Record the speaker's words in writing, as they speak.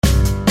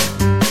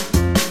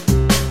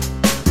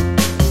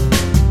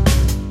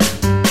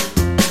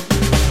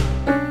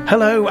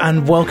Hello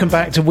and welcome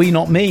back to We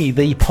Not Me,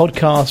 the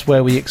podcast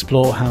where we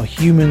explore how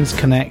humans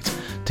connect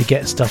to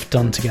get stuff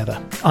done together.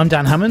 I'm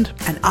Dan Hammond.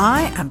 And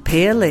I am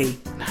Pia Lee.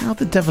 How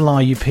the devil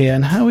are you, Pia,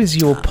 and how is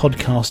your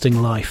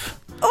podcasting life?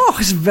 Oh,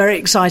 it's very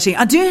exciting.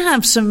 I do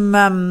have some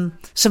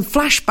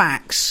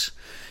flashbacks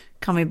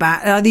coming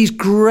back. These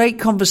great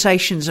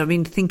conversations. I've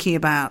been thinking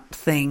about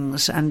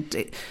things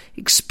and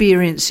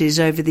experiences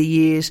over the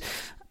years.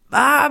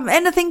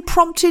 Anything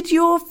prompted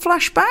your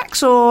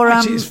flashbacks, or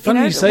Actually, it's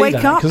funny you say wake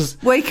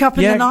that, up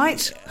in the night?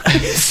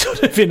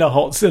 Sort of in a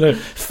hot sort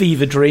of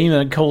fever dream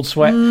and a cold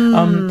sweat.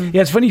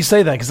 Yeah, it's funny you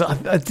say that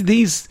because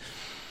these.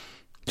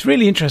 It's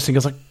really interesting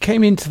because I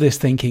came into this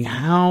thinking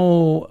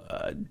how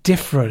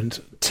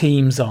different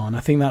teams are, and I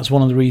think that's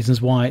one of the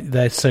reasons why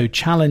they're so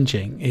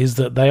challenging, is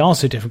that they are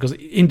so different because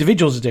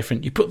individuals are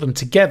different. You put them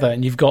together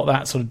and you've got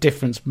that sort of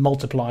difference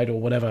multiplied or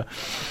whatever.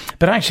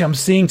 But actually I'm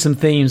seeing some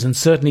themes, and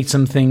certainly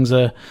some things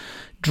are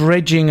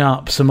dredging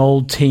up some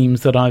old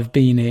teams that I've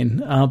been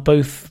in,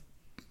 both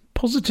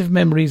positive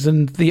memories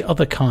and the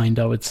other kind,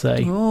 I would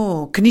say.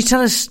 Oh, can you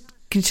tell us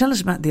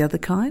about the other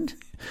kind?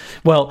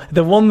 Well,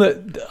 the one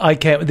that I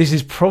care, this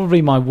is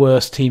probably my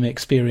worst team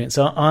experience.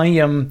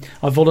 I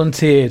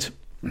volunteered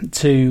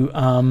to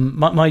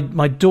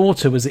my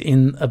daughter was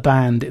in a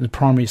band in a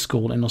primary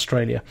school in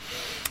Australia,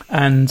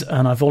 and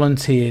I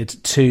volunteered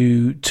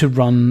to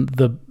run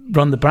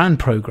the band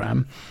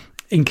program,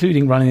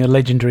 including running a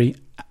legendary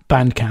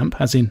band camp,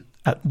 as in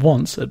at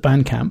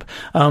band camp.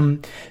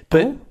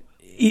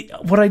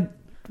 What I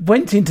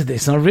went into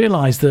this, and I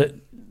realised that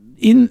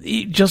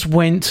it just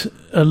went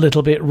a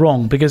little bit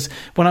wrong, because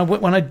when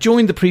I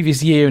joined the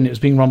previous year and it was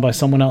being run by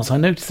someone else, I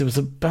noticed there was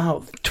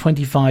about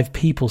 25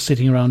 people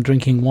sitting around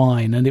drinking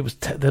wine, and it was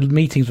the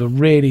meetings were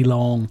really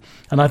long.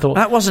 And I thought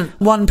that wasn't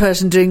one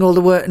person doing all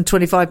the work and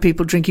 25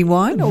 people drinking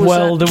wine.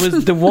 Or there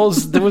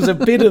was a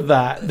bit of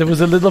that. There was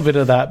a little bit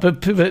of that,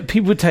 but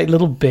people would take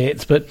little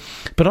bits. But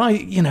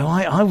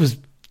I was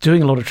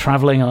doing a lot of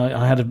traveling.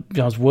 I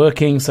was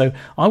working, so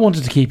I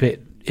wanted to keep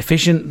it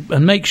efficient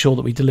and make sure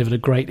that we delivered a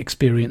great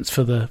experience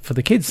for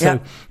the kids. So,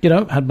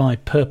 had my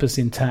purpose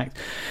intact.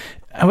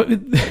 I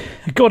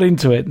got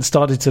into it and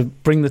started to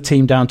bring the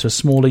team down to a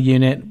smaller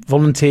unit,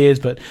 volunteers,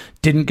 but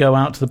didn't go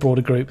out to the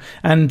broader group.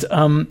 And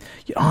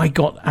I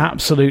got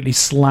absolutely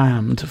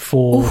slammed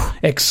for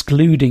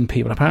excluding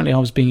people. Apparently I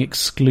was being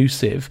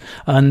exclusive.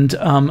 And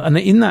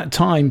in that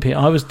time,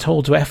 I was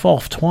told to F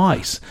off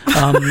twice.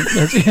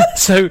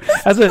 So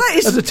as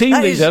a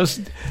team leader,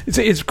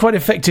 it's quite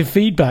effective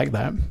feedback,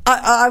 that.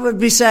 I would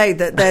be saying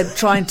that they're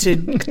trying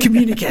to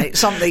communicate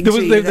something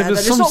to you there,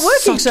 was that it's not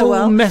working so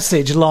well.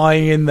 Message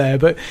lying in there,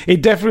 but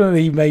it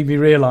definitely made me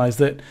realise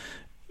that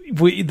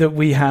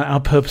we had our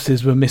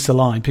purposes were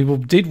misaligned. People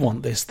did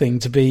want this thing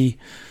to be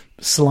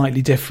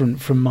slightly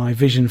different from my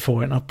vision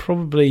for it, and I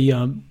probably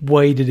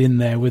waded in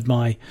there with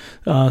my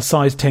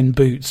size 10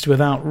 boots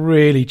without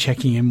really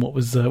checking in what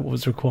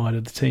was required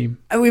of the team.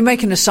 And we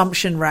make an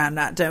assumption around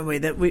that, don't we?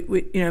 That we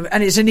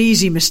and it's an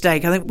easy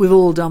mistake. I think we've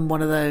all done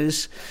one of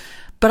those.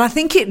 But I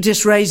think it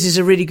just raises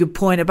a really good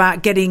point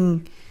about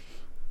getting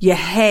your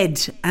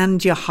head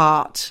and your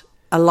heart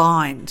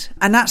aligned.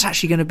 And that's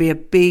actually going to be a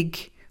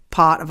big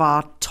part of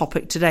our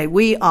topic today.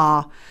 We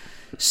are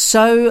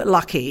so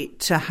lucky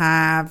to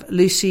have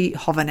Lucy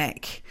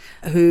Hovanec,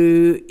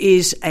 who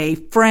is a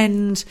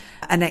friend,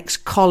 an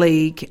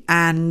ex-colleague,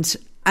 and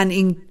an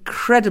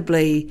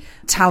incredibly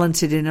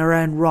talented in her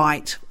own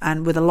right,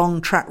 and with a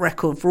long track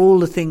record for all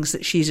the things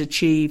that she's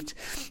achieved.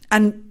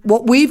 And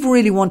what we've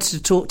really wanted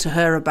to talk to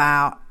her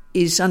about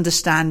is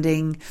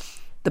understanding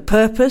the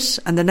purpose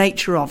and the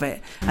nature of it,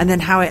 and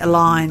then how it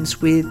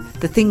aligns with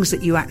the things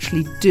that you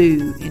actually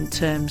do in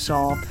terms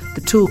of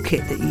the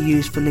toolkit that you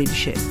use for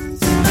leadership.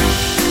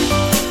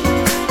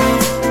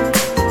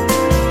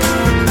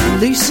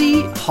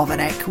 Lucy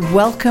Hovanec,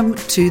 welcome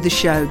to the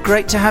show.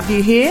 Great to have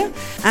you here.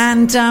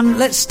 And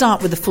let's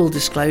start with the full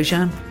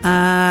disclosure.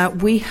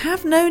 We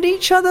have known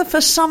each other for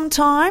some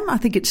time. I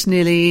think it's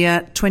nearly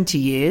 20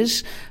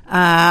 years.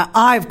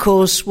 I, of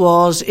course,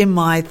 was in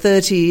my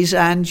 30s,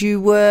 and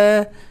you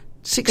were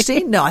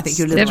 16? No, I think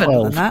you're a little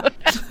older than that.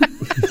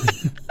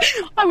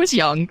 I was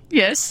young,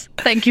 yes.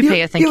 Thank you,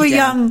 Pia. Thank you. You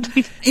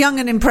were young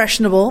and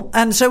impressionable,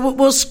 and so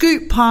we'll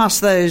scoot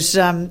past those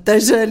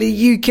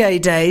early UK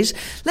days.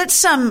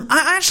 Let's. I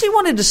actually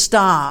wanted to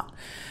start.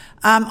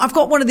 I've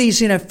got one of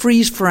these,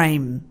 freeze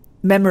frame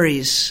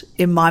memories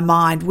in my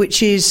mind,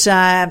 which is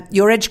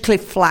your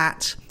Edgecliff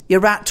flat. You're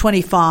about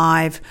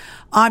 25.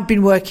 I've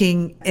been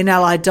working in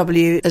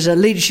LIW as a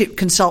leadership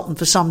consultant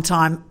for some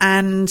time,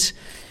 and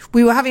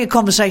we were having a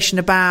conversation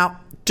about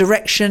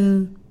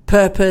direction,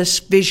 purpose,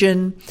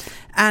 vision,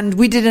 and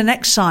we did an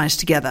exercise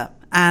together,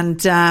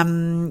 and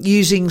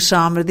using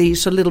some of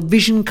these sort of little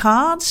vision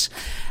cards,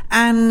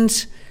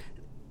 and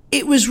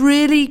it was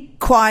really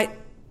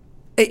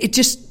it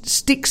just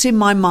sticks in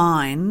my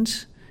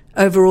mind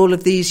over all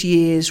of these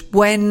years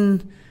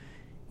when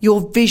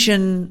your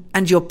vision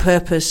and your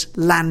purpose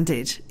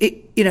landed.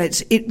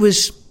 It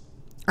was,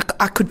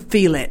 I could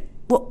feel it.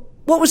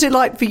 What What was it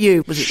like for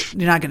you?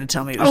 You're not going to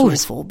tell me it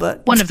was awful,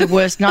 but one of the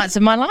worst nights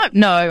of my life.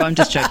 No, I'm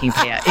just joking,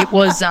 Pia. It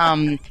was.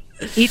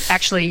 It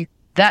actually,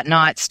 that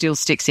night still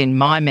sticks in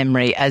my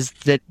memory as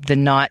the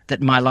night that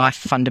my life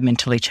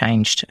fundamentally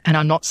changed. And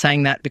I'm not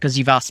saying that because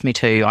you've asked me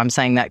to. I'm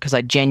saying that because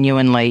I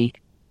genuinely,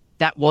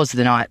 that was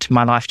the night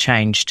my life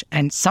changed.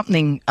 And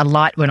a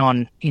light went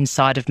on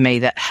inside of me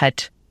that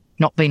had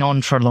not been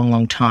on for a long,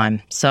 long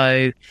time.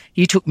 So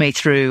you took me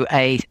through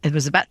took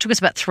us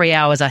about 3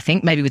 hours, I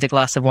think, maybe with a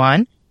glass of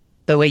wine,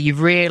 but where you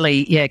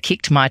really,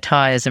 kicked my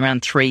tires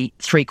around three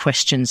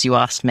questions you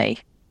asked me.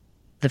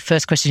 The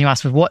first question you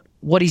asked was,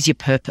 what is your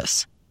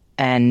purpose?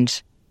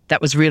 And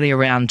that was really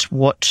around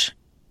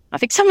I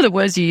think some of the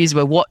words you used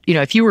were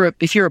if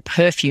you're a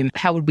perfume,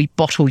 how would we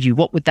bottle you?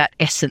 What would that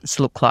essence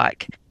look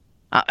like?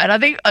 And I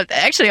think,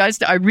 actually,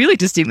 I really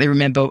distinctly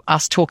remember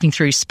us talking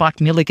through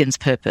Spike Milligan's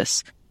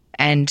purpose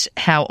and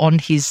how on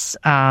his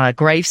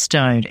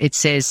gravestone it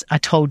says, "I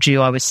told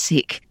you I was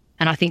sick."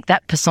 And I think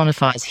that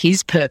personifies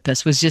his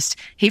purpose. Was just,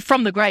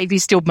 from the grave,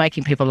 he's still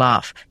making people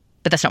laugh.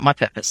 But that's not my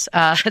purpose.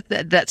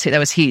 That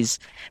was his.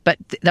 But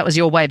that was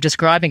your way of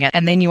describing it.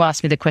 And then you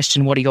asked me the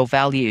question, what are your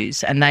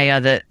values? And they are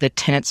the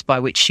tenets by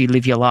which you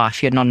live your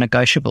life, your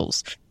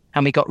non-negotiables.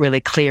 And we got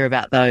really clear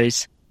about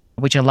those,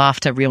 which are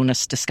laughter,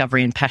 realness,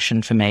 discovery, and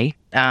passion for me.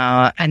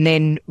 And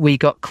then we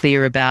got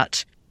clear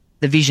about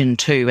the vision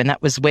too, and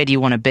that was, where do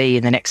you want to be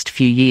in the next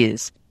few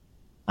years?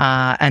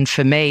 And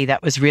for me,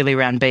 that was really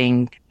around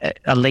being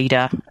a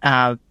leader,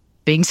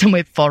 being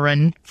somewhere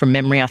foreign from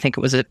memory. I think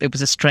it was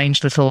a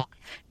strange little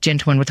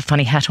gentleman with a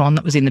funny hat on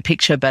that was in the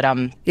picture, but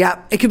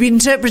yeah, it could be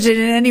interpreted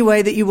in any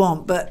way that you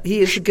want, but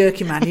he is the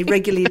Gherkin man. He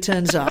regularly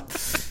turns up.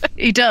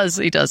 He does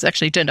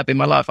actually. He turned up in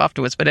my life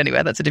afterwards, but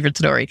anyway, that's a different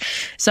story.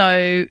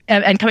 So,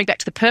 and coming back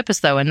to the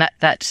purpose though, and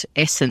that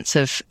essence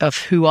of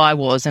who I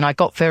was, and I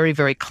got very,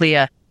 very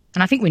clear,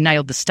 and I think we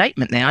nailed the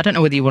statement there. I don't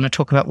know whether you want to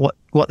talk about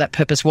what that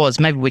purpose was.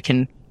 Maybe we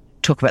can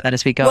talk about that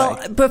as we go.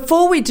 Well,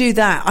 before we do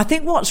that, I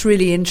think what's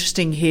really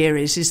interesting here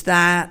is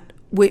that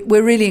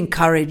we're really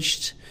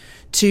encouraged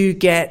to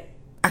get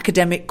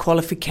academic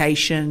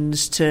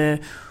qualifications, to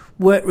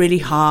work really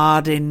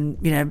hard in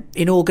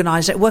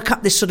organisation, work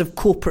up this sort of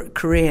corporate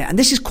career. And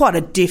this is quite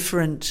a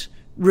different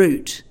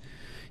route.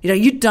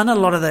 You'd done a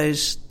lot of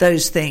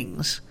those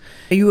things.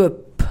 You were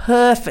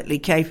perfectly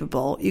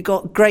capable. You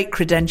got great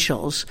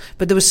credentials,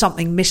 but there was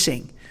something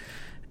missing.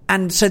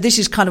 And so this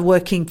is kind of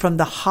working from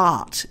the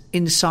heart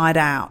inside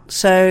out.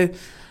 So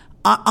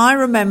I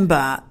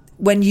remember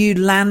when you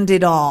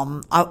landed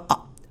on,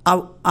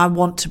 I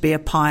want to be a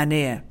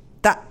pioneer.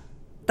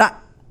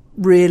 That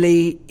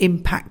really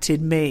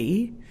impacted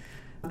me.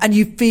 And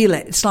you feel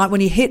it. It's like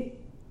when you hit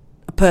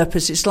a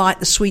purpose, it's like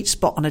the sweet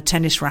spot on a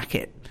tennis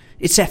racket.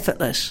 It's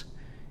effortless.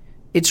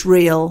 It's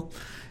real.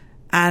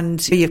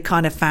 And you've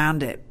kind of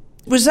found it.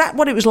 Was that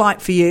what it was like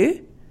for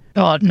you?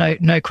 Oh,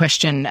 no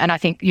question. And I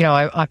think,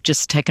 I've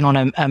just taken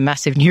on a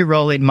massive new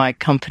role in my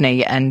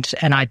company, and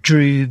I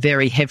drew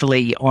very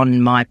heavily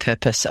on my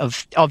purpose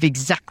of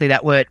exactly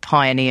that word,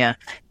 pioneer.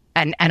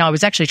 And I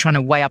was actually trying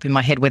to weigh up in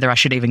my head whether I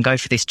should even go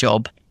for this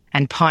job.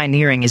 And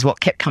pioneering is what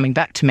kept coming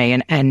back to me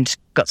and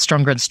got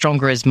stronger and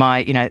stronger as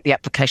my, the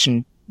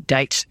application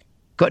date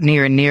got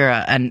nearer and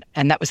nearer. And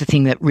that was the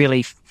thing that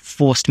really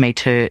forced me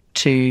to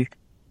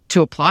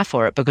apply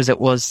for it, because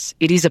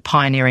it is a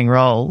pioneering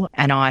role,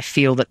 and I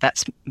feel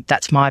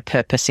that's my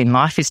purpose in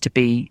life is to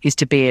be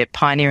a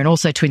pioneer, and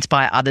also to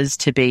inspire others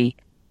to be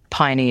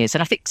pioneers.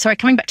 And I think,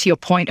 coming back to your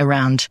point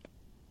around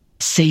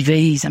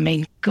CVs, I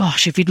mean,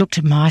 gosh, if you'd looked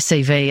at my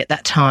CV at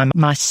that time,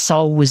 my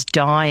soul was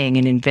dying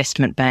in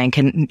investment bank,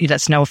 and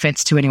that's no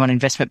offense to anyone in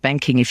investment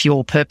banking. If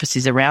your purpose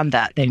is around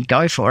that, then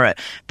go for it.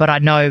 But I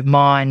know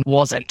mine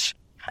wasn't.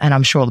 And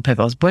I'm sure the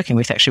people I was working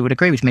with actually would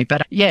agree with me.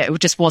 But yeah,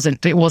 it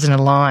wasn't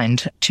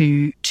aligned.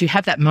 To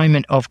have that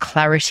moment of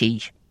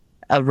clarity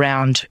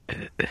around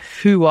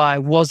who I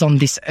was on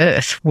this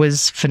earth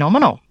was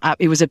phenomenal.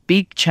 It was a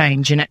big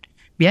change, and it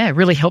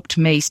really helped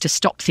me to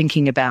stop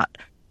thinking about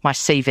my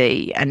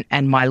CV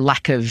and my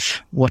lack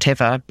of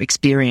whatever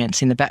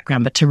experience in the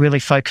background, but to really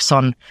focus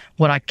on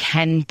what I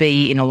can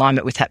be in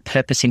alignment with that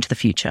purpose into the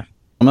future.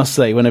 I must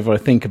say, whenever I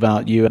think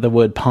about you, the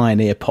word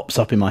pioneer pops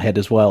up in my head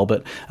as well.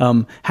 But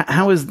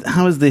how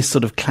has this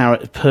sort of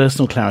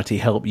personal clarity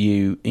helped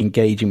you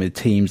engaging with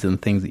teams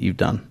and things that you've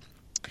done?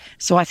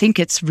 So I think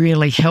it's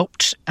really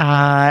helped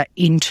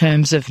in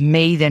terms of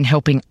me then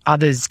helping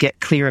others get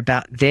clear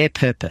about their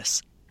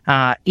purpose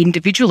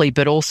individually,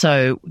 but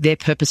also their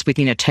purpose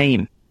within a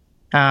team.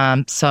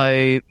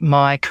 So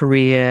my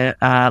career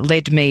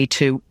led me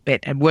to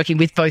working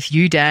with both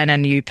you, Dan,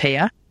 and you,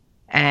 Pia.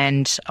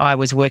 And I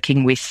was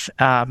working with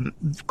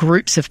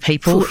groups of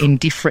people in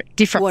different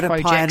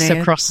projects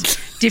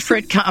across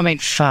different. I mean,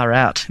 far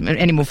out.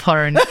 Any more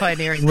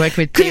pioneering work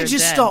with? Could you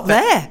just stop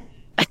there?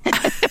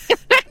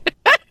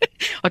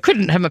 I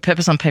couldn't have my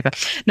purpose on paper.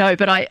 No,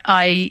 but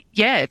I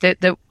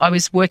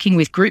was working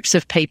with groups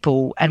of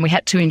people, and we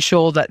had to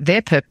ensure that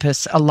their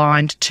purpose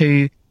aligned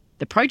to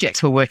the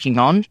projects we're working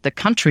on, the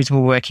countries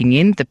we're working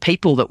in, the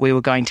people that we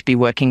were going to be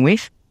working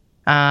with.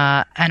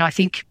 And I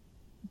think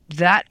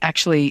that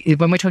actually,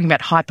 when we're talking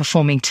about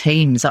high-performing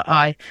teams,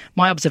 my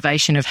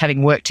observation of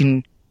having worked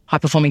in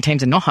high-performing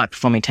teams and not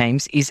high-performing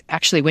teams is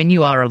actually when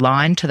you are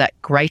aligned to that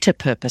greater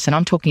purpose, and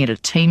I'm talking at a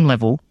team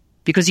level,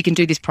 because you can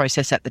do this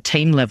process at the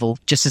team level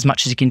just as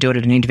much as you can do it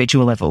at an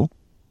individual level.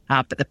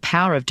 But the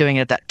power of doing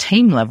it at that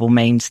team level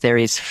means there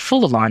is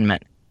full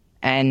alignment,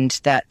 and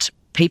that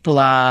people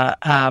are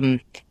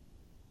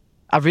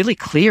really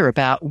clear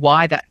about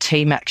why that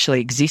team actually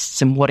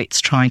exists and what it's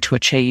trying to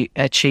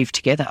achieve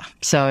together.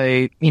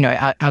 So,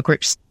 our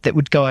groups that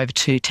would go over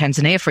to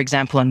Tanzania, for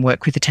example, and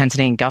work with the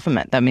Tanzanian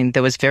government, I mean,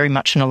 there was very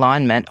much an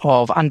alignment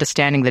of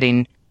understanding that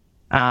in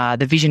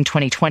the Vision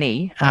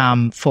 2020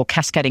 for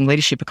cascading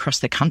leadership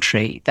across the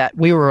country, that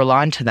we were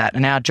aligned to that,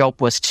 and our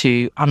job was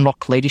to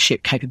unlock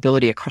leadership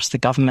capability across the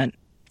government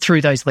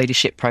through those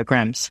leadership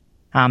programs.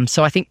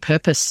 So I think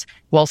purpose,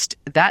 whilst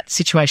that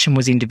situation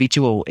was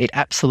individual, it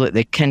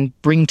absolutely can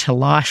bring to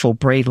life or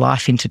breathe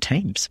life into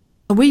teams.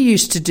 We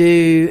used to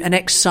do an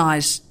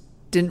exercise,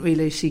 didn't we,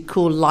 Lucy,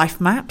 called life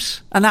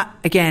maps? And that,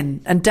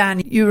 again, and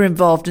Dan, you were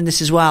involved in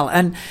this as well.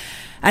 And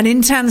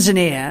in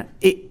Tanzania,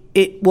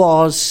 it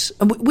was,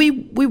 and we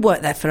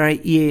worked there for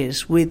 8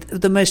 years with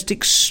the most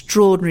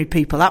extraordinary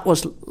people. That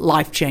was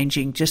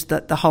life-changing, just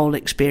the whole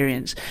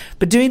experience.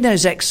 But doing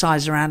those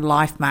exercises around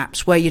life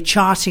maps, where you're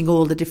charting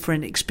all the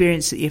different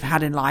experiences that you've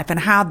had in life and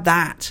how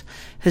that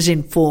has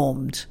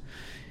informed,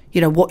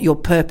 what your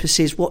purpose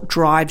is, what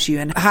drives you,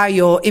 and how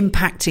you're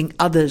impacting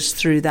others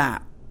through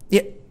that.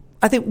 Yeah,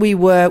 I think we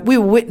were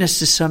witness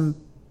to some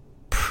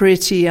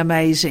pretty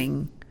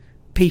amazing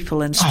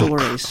people and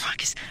stories.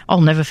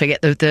 I'll never forget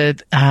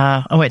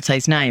I won't say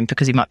his name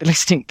because he might be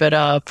listening, but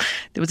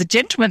there was a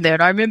gentleman there,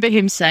 and I remember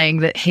him saying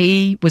that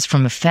he was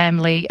from a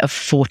family of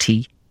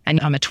 40, and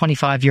I'm a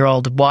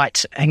 25-year-old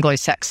white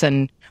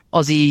Anglo-Saxon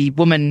Aussie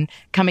woman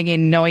coming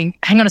in knowing,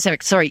 hang on a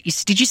second, sorry,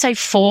 did you say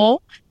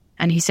 4?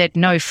 And he said,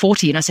 no,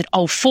 40. And I said,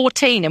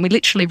 14. And we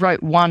literally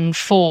wrote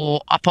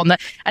 1-4 up on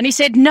and he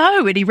said,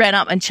 no. And he ran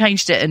up and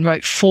changed it and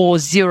wrote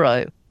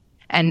 40.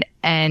 And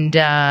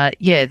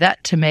that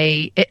to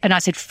me, and I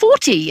said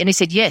 40, and he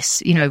said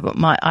yes.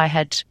 I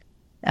had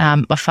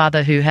my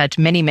father who had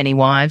many, many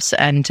wives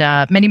and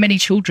many, many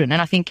children,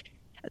 and I think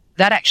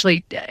that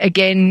actually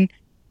again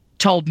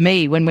told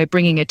me, when we're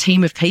bringing a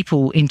team of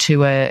people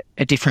into a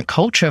different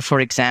culture, for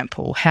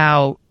example,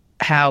 how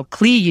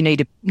clear you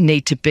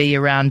need to be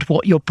around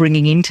what you're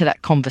bringing into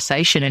that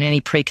conversation and any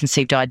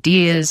preconceived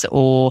ideas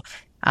or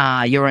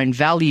your own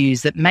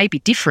values that may be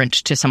different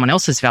to someone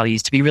else's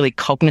values, to be really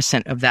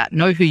cognizant of that.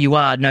 Know who you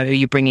are, know who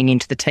you're bringing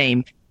into the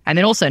team, and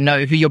then also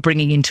know who you're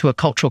bringing into a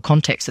cultural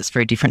context that's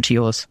very different to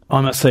yours.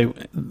 I must say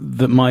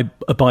that my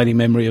abiding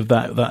memory of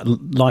that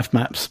life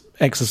maps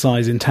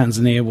exercise in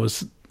Tanzania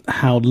was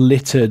how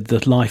littered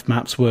the life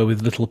maps were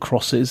with little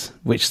crosses,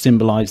 which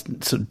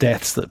symbolised sort of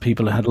deaths that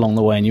people had along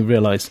the way, and you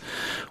realise,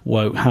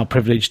 whoa, how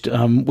privileged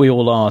we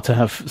all are to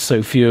have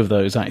so few of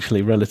those,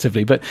 actually,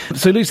 relatively. But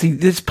so, Lucy,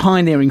 this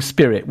pioneering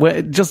spirit,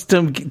 just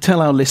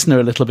tell our listener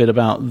a little bit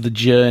about the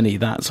journey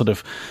that sort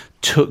of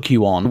took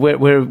you on,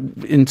 where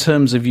in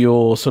terms of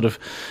your sort of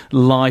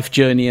life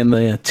journey and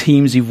the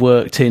teams you've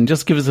worked in.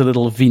 Just give us a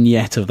little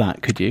vignette of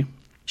that, could you?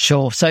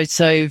 Sure.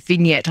 So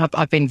vignette,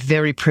 I've been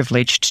very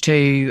privileged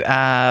to,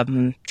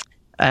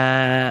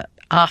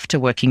 after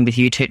working with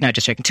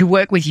U2, to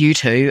work with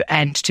U2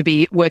 and to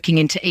be working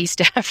into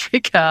East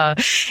Africa,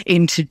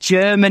 into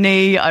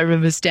Germany. I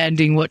remember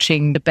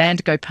watching the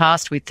band go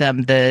past with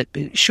the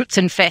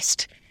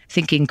Schützenfest,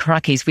 thinking,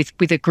 crikeys,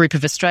 with a group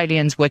of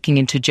Australians working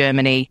into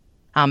Germany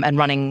and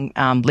running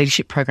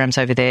leadership programs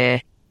over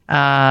there.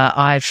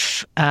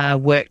 I've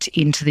worked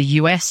into the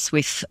US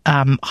with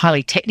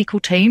highly technical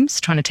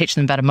teams, trying to teach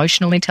them about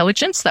emotional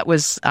intelligence. That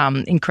was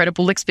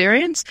incredible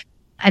experience.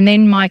 And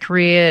then my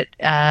career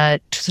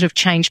sort of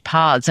changed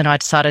paths, and I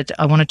decided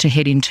I wanted to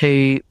head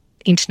into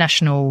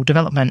international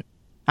development,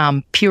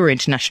 pure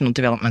international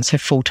development, so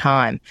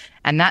full-time.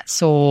 And that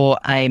saw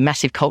a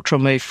massive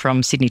cultural move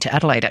from Sydney to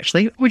Adelaide,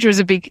 actually, which was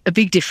a big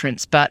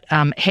difference. But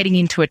heading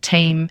into a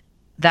team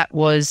that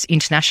was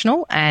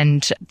international,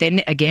 and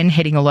then again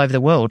heading all over the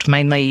world,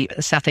 mainly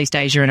Southeast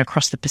Asia and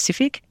across the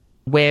Pacific,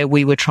 where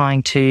we were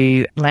trying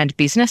to land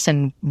business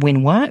and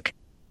win work,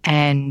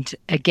 and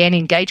again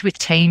engage with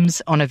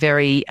teams on a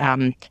very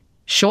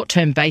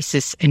short-term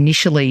basis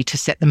initially to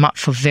set them up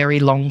for very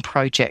long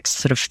projects,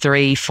 sort of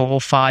 3, 4,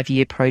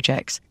 5-year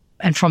projects.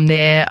 And from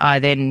there, I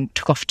then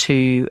took off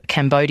to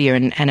Cambodia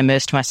and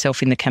immersed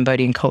myself in the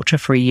Cambodian culture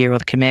for a year, or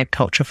the Khmer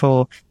culture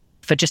for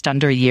just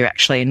under a year,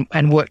 actually,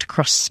 and worked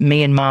across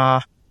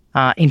Myanmar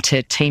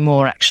into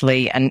Timor,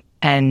 actually, and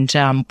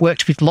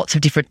worked with lots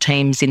of different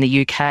teams in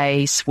the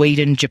UK,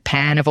 Sweden,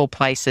 Japan, of all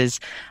places,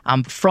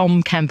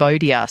 from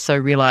Cambodia. So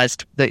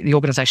realised that the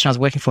organisation I was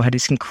working for had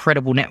this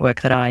incredible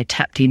network that I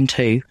tapped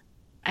into.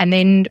 And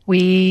then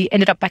we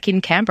ended up back in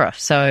Canberra.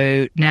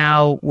 So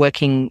now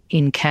working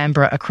in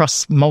Canberra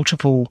across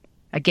multiple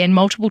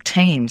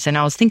teams. And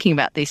I was thinking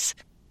about this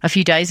a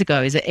few days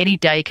ago, is that any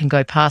day can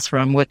go past where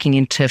I'm working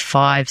into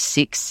 5,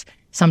 6,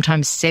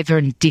 sometimes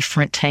 7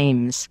 different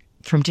teams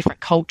different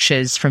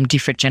cultures, from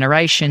different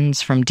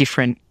generations, from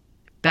different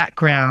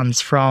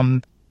backgrounds,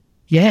 from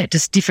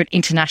just different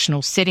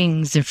international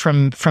settings, and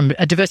from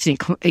a diversity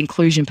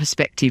inclusion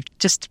perspective,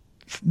 just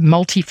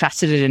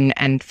multifaceted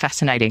and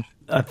fascinating.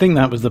 I think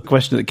that was the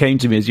question that came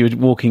to me as you were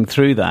walking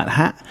through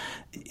that.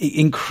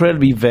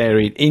 Incredibly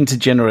varied,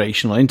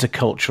 intergenerational,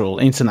 intercultural,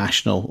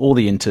 international, all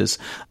the inters.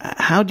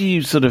 How do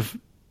you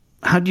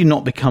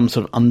not become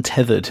sort of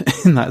untethered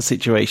in that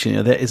situation?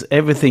 You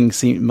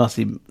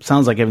know,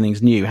 sounds like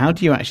everything's new. How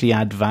do you actually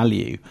add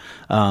value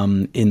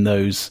in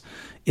those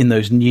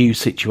new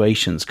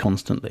situations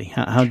constantly?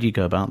 How do you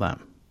go about that?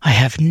 I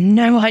have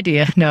no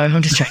idea. No,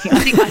 I'm just joking.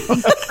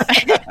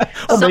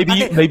 Or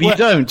maybe you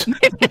don't.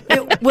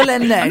 We'll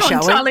end there, shall we? I'm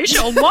not entirely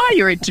sure why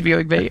you're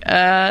interviewing me.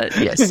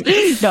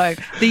 Yes. No.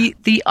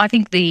 I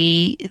think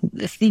the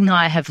thing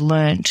I have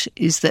learnt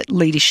is that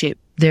leadership,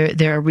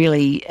 there are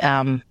really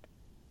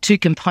two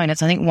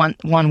components. I think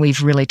one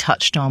we've really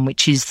touched on,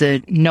 which is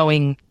the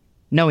knowing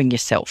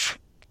yourself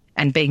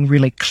and being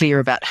really clear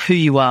about who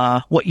you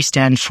are, what you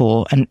stand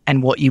for,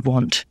 and what you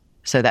want.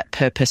 So that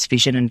purpose,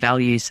 vision, and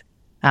values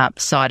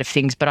side of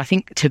things. But I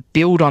think to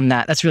build on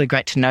that, that's really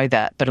great to know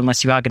that. But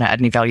unless you are going to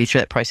add any value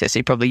through that process,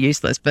 you're probably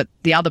useless. But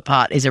the other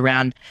part is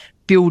around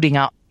building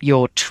up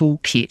your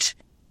toolkit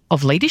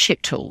of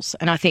leadership tools.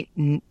 And I think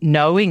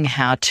knowing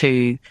how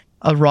to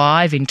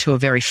arrive into a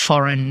very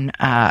foreign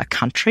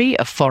country,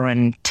 a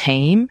foreign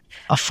team,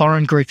 a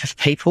foreign group of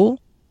people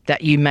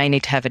that you may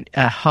need to have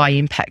a high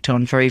impact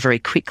on very, very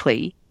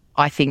quickly.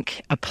 I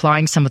think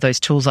applying some of those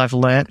tools I've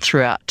learnt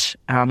throughout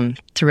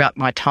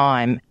my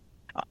time,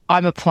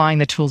 I'm applying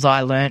the tools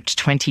I learnt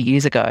 20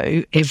 years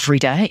ago every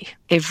day,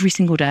 every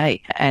single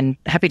day, and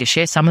happy to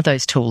share some of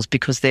those tools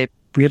because they're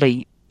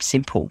really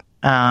simple,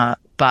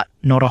 but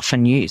not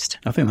often used.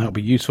 I think that would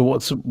be useful.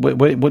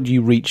 What do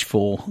you reach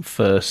for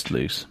first,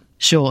 Luce?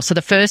 Sure. So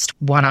the first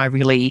one I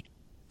really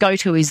go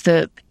to is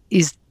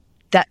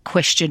that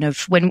question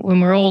of when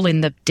we're all in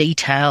the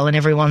detail and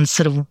everyone's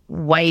sort of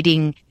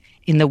wading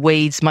in the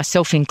weeds,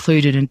 myself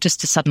included, and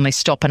just to suddenly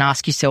stop and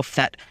ask yourself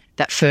that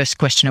first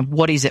question of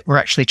what is it we're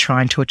actually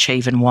trying to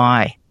achieve and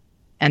why.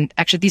 And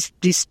actually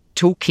this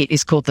toolkit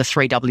is called the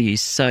 3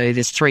 Ws. So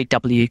there's 3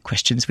 W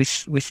questions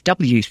with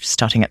W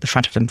starting at the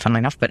front of them, funnily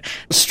enough. But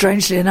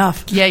strangely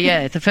enough.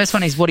 Yeah. The first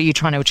one is what are you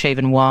trying to achieve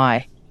and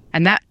why?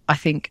 And that, I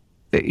think,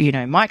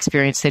 my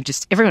experience,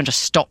 everyone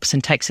just stops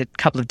and takes a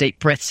couple of deep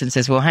breaths and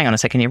says, well, hang on a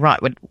second, you're right.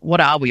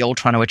 What are we all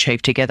trying to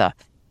achieve together?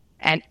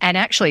 And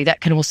actually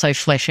that can also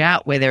flesh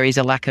out where there is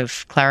a lack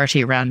of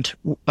clarity around,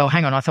 well,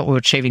 hang on, I thought we were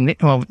achieving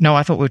that. Well, no,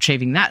 I thought we were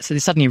achieving that. So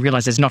suddenly you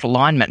realise there's not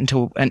alignment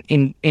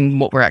in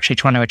what we're actually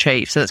trying to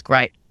achieve. So that's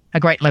great,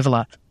 a great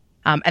leveler.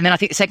 And then I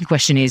think the second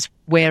question is,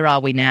 where are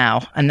we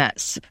now? And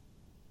that's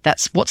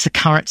what's the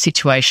current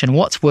situation,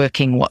 what's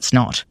working, what's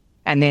not.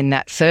 And then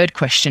that third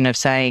question of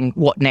saying,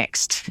 what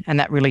next? And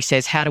that really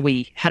says, how do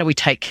we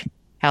take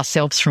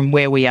ourselves from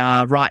where we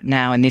are right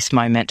now in this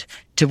moment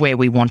to where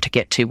we want to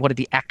get to? What are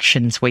the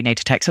actions we need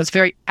to take? So it's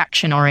very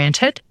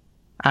action-oriented.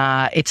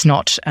 It's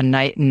not a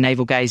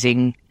navel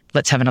gazing,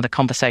 let's have another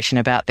conversation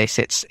about this.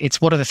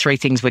 It's what are the 3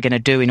 things we're going to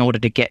do in order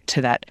to get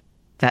to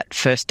that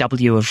first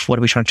W of what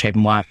are we trying to achieve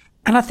and why.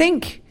 And I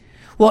think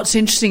what's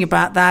interesting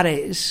about that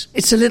is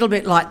it's a little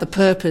bit like the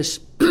purpose.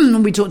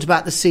 We talked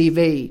about the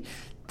CV.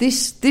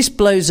 This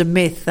blows a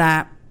myth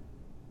that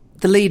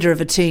the leader of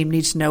a team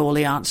needs to know all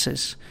the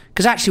answers.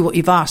 Because actually what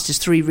you've asked is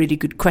 3 really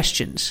good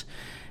questions.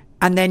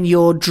 And then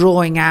you're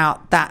drawing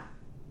out that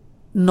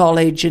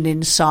knowledge and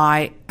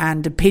insight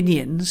and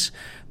opinions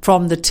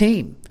from the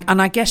team.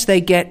 And I guess they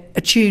get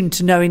attuned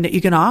to knowing that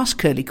you're going to ask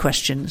curly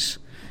questions.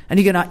 And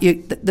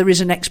there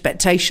is an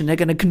expectation they're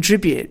going to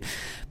contribute.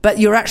 But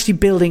you're actually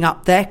building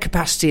up their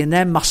capacity and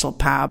their muscle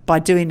power by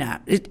doing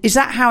that. Is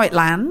that how it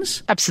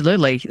lands?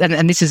 Absolutely.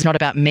 And this is not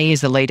about me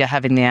as the leader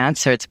having the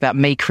answer. It's about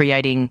me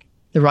creating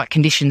the right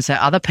conditions so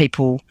other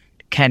people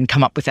can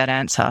come up with that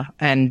answer.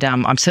 And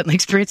I'm certainly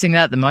experiencing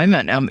that at the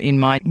moment in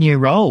my new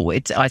role.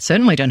 I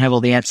certainly don't have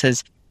all the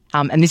answers.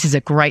 And this is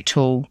a great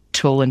tool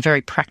and very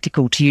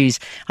practical to use.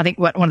 I think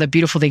one of the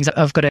beautiful things,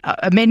 I've got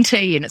a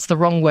mentee, and it's the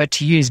wrong word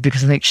to use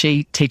because I think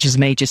she teaches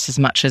me just as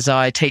much as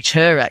I teach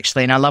her,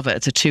 actually, and I love it.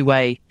 It's a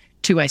two-way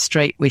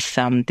street with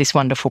this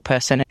wonderful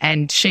person.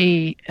 And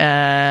she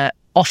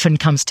often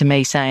comes to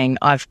me saying,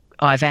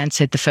 I've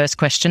answered the first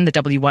question, the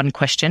W1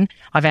 question.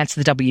 I've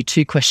answered the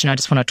W2 question. I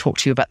just want to talk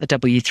to you about the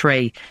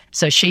W3.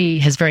 So she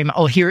has very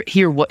much,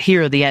 here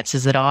are the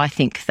answers that I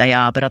think they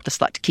are, but I'd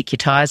just like to kick your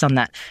tires on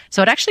that.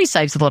 So it actually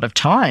saves a lot of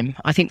time.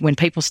 I think when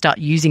people start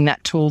using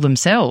that tool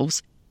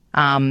themselves,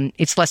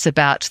 it's less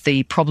about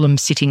the problem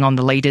sitting on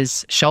the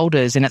leader's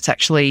shoulders, and it's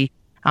actually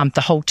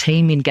the whole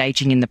team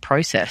engaging in the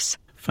process.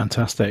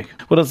 Fantastic.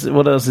 What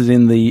else is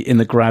in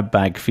the grab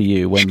bag for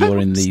you when you're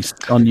in these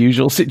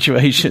unusual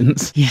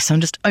situations? Yes,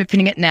 I'm just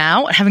opening it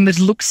now, having this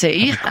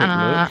look-see.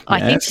 I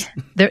think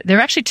there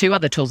are actually 2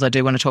 other tools I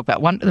do want to talk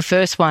about. The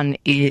first one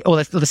is,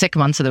 or the second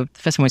one, so the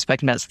first one we've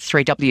spoken about is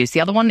 3 Ws.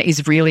 The other one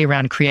is really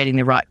around creating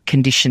the right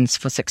conditions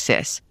for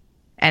success.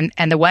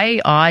 And the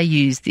way I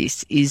use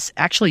this is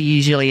actually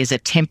usually as a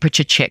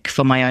temperature check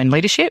for my own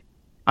leadership.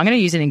 I'm going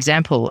to use an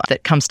example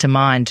that comes to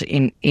mind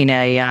in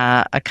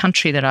a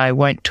country that I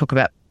won't talk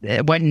about,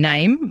 won't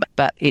name,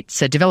 but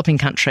it's a developing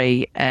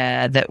country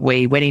that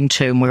we went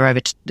into, and we were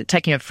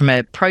taking over from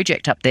a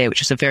project up there, which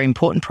was a very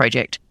important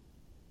project.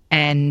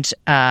 And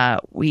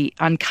we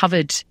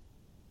uncovered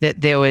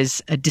that there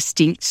was a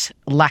distinct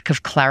lack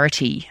of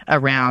clarity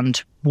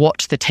around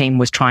what the team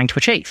was trying to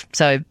achieve.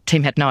 So the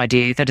team had no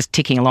idea. They're just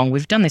ticking along.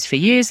 We've done this for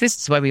years. This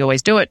is the way we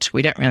always do it.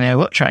 We don't really know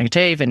what we're trying to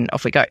achieve, and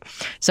off we go.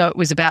 So it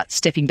was about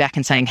stepping back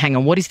and saying, hang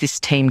on, what is this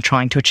team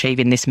trying to achieve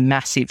in this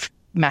massive,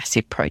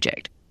 massive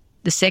project?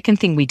 The second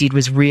thing we did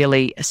was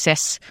really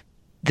assess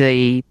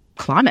the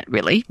climate,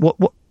 really.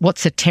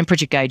 What's a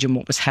temperature gauge on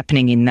what was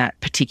happening in that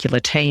particular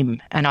team?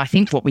 And I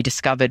think what we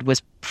discovered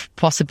was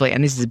possibly,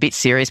 and this is a bit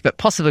serious, but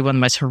possibly one of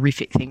the most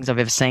horrific things I've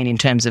ever seen in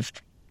terms of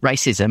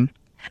racism,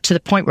 to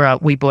the point where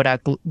we brought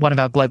one of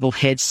our global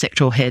heads,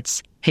 sectoral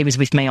heads. He was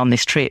with me on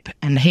this trip,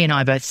 and he and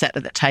I both sat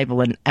at the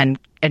table and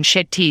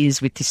shed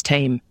tears with this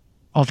team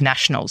of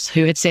nationals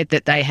who had said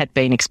that they had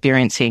been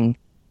experiencing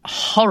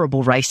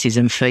horrible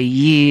racism for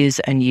years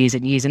and years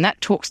and years. And that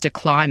talks to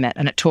climate,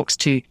 and it talks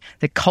to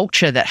the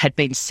culture that had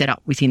been set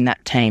up within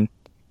that team.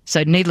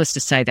 So needless to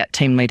say, that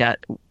team leader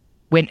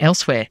went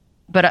elsewhere.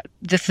 But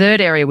the third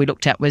area we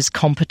looked at was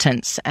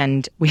competence,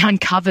 and we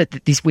uncovered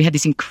that we had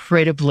this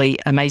incredibly,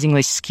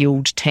 amazingly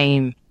skilled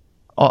team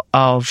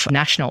of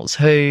nationals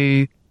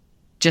who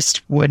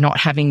just were not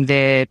having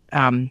their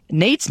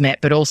needs met,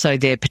 but also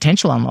their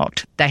potential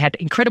unlocked. They had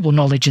incredible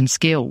knowledge and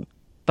skill,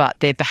 but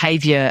their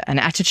behaviour and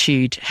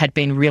attitude had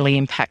been really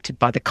impacted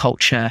by the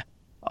culture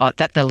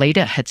that the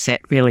leader had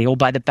set, really, or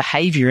by the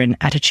behaviour and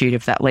attitude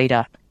of that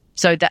leader.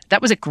 So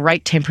that was a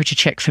great temperature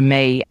check for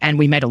me, and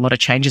we made a lot of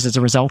changes as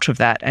a result of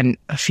that, and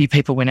a few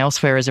people went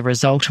elsewhere as a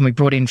result, and we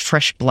brought in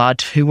fresh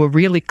blood who were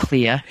really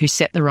clear, who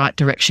set the right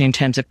direction in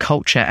terms of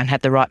culture and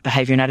had the right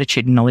behaviour and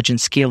attitude and knowledge and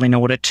skill in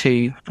order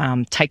to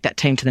take that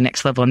team to the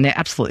next level, and they're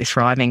absolutely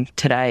thriving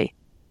today.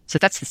 So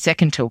that's the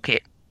second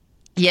toolkit.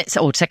 Yes,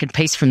 or second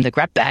piece from the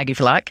grab bag, if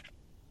you like.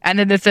 And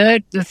then the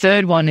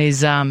third one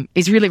is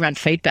really around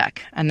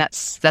feedback, and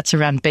that's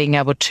around being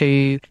able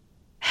to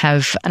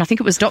have, and I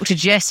think it was Dr.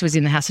 Jess was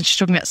in the house, and she's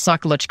talking about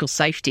psychological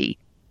safety,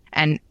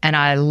 and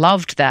I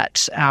loved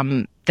that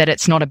that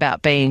it's not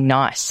about being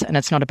nice and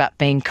it's not about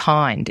being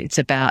kind. It's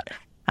about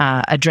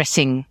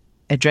addressing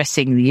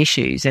the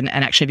issues and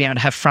actually being able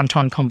to have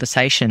front-on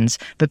conversations,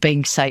 but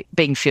feeling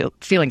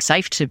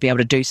safe to be able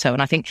to do so.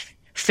 And I think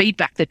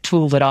feedback, the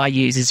tool that I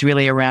use, is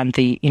really around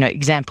the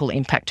example,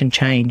 impact, and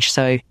change.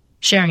 So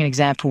sharing an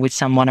example with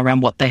someone around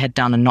what they had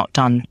done and not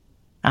done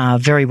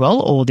very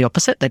well, or the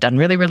opposite, they've done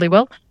really, really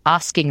well,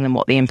 asking them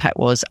what the impact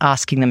was,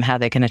 asking them how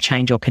they're going to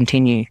change or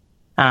continue.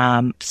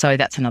 So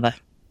that's another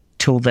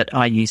tool that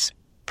I use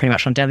pretty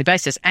much on a daily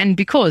basis. And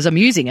because I'm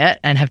using it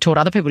and have taught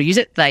other people to use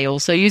it, they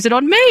also use it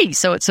on me.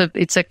 So it's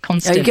a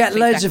constant. You get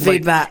loads of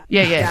feedback.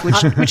 Yeah.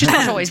 Which is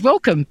not always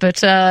welcome,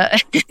 but yeah,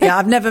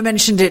 I've never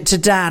mentioned it to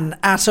Dan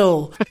at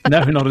all.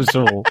 No, not at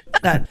all.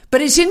 No.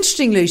 But it's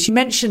interesting, Luce, you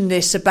mentioned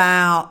this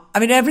about,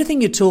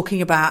 everything you're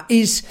talking about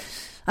is,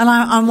 and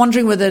I'm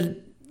wondering whether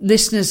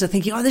listeners are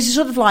thinking, this is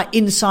sort of like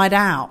inside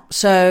out.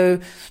 So,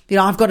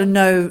 I've got to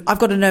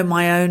know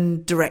my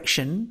own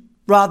direction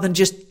rather than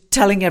just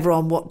telling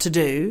everyone what to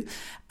do.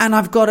 And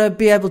I've got to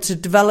be able to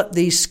develop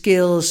these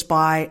skills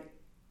by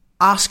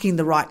asking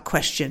the right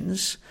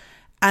questions.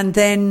 And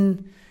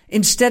then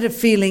instead of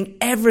feeling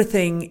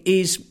everything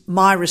is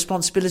my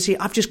responsibility,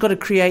 I've just got to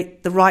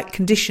create the right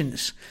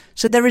conditions.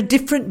 So they're a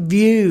different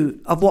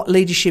view of what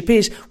leadership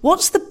is.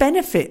 What's the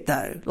benefit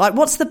though?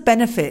 What's the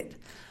benefit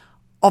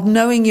of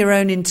knowing your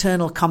own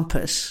internal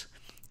compass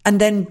and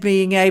then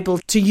being able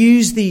to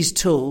use these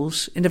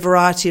tools in a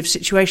variety of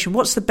situations?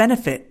 What's the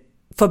benefit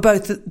for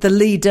both the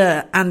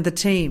leader and the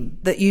team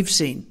that you've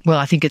seen? Well,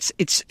 I think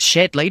it's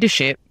shared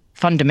leadership.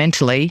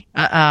 Fundamentally,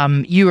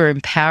 you are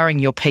empowering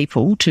your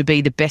people to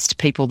be the best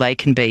people they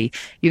can be.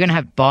 You're going to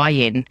have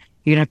buy-in.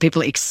 You're going to have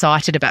people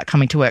excited about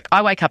coming to work.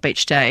 I wake up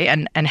each day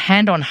and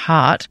hand on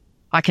heart,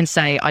 I can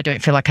say I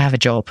don't feel like I have a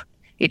job.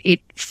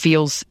 It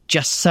feels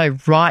just so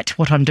right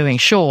what I'm doing.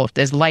 Sure,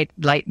 there's late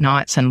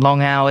nights and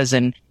long hours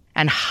and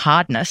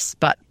hardness,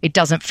 but it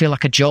doesn't feel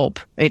like a job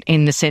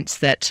in the sense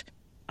that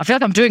I feel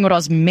like I'm doing what I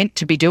was meant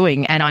to be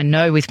doing. And I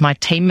know with my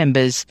team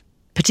members,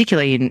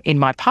 particularly in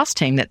my past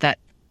team, that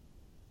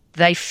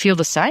they feel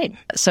the same.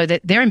 So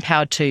that they're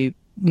empowered to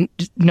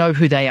know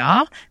who they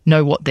are,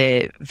 know what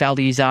their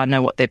values are,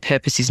 know what their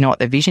purpose is, know what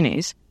their vision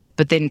is,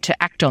 but then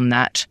to act on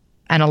that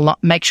and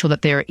make sure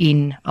that they're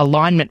in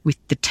alignment with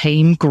the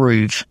team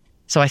groove.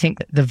 So I think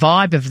the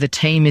vibe of the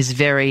team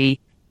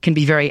can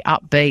be very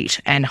upbeat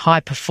and high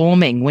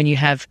performing when you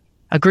have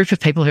a group of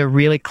people who are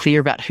really clear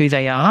about who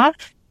they are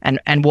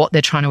and what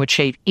they're trying to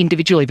achieve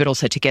individually, but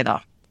also together.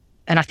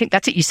 And I think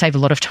that's it. You save a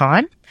lot of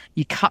time.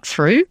 You cut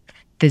through.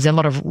 There's a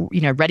lot of,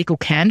 radical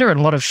candor and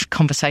a lot of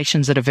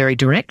conversations that are very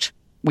direct,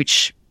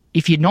 which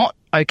if you're not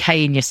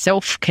okay in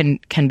yourself can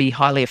be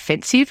highly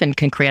offensive and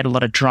can create a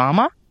lot of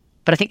drama.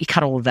 But I think you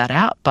cut all of that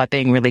out by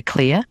being really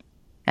clear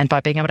and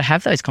by being able to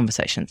have those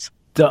conversations.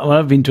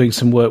 I've been doing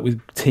some work with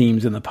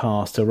teams in the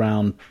past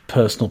around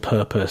personal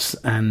purpose,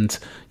 and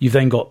you've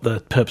then got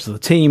the purpose of the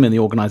team and the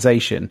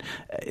organisation.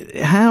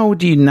 How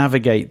do you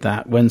navigate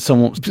that when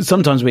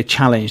sometimes we're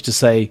challenged to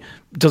say,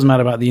 it doesn't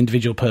matter about the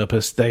individual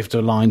purpose, they have to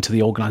align to the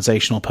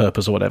organisational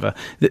purpose or whatever.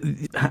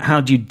 How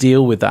do you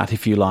deal with that,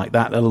 if you like,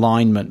 that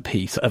alignment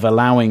piece of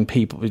allowing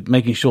people,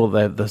 making sure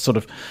that the sort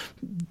of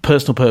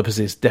personal purpose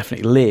is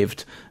definitely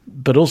lived,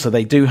 but also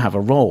they do have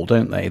a role,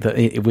 don't they,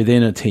 that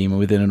within a team or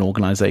within an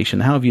organisation?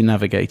 How have you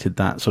navigated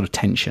that sort of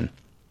tension?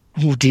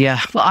 Oh dear.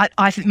 Well,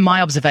 I think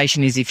my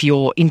observation is if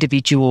your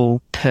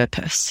individual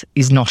purpose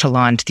is not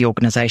aligned to the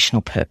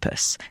organisational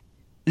purpose,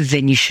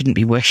 then you shouldn't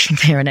be working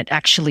there, and it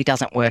actually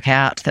doesn't work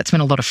out. That's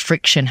when a lot of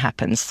friction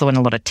happens, so when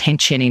a lot of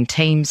tension in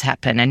teams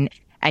happen,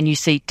 and you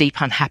see deep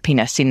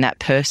unhappiness in that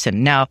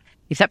person. Now,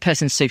 if that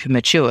person's super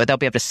mature, they'll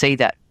be able to see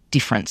that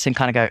difference and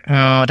kind of go,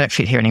 oh, I don't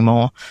fit here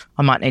anymore.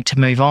 I might need to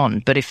move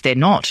on. But if they're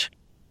not,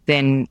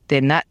 then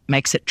that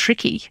makes it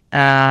tricky.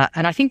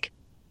 And I think,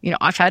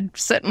 I've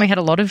certainly had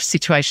a lot of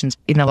situations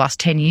in the last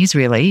 10 years,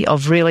 really,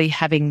 of really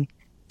having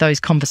those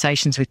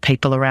conversations with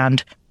people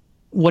around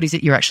what is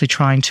it you're actually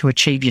trying to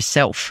achieve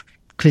yourself,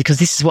 because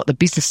this is what the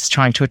business is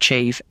trying to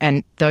achieve,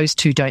 and those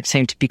two don't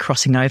seem to be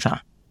crossing over.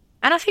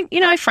 And I think,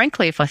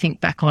 frankly, if I think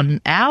back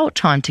on our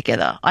time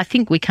together, I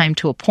think we came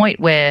to a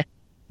point where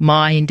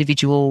my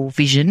individual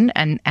vision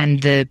and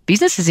the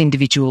business's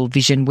individual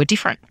vision were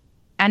different.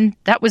 And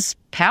that was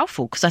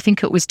powerful, because I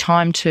think it was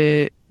time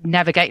to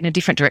navigate in a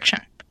different direction.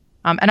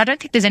 And I don't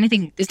think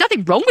there's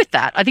nothing wrong with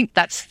that. I think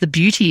that's the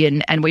beauty,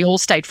 and we all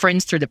stayed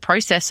friends through the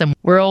process, and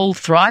we're all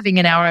thriving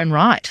in our own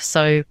right.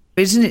 So,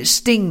 isn't it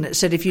Sting that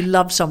said if you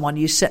love someone,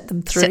 you set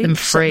them free? Set them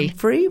free. Set them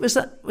free? Was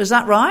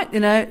that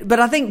right?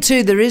 But I think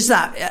too there is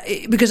that,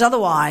 because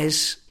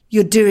otherwise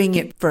you're doing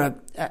it for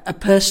a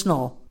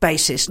personal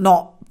basis,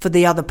 not for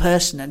the other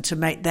person, and to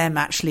make them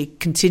actually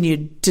continue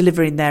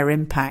delivering their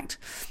impact.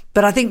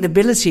 But I think the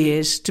ability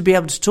is to be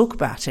able to talk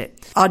about it.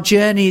 Our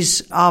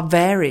journeys are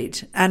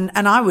varied. And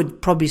I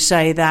would probably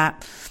say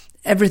that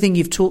everything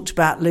you've talked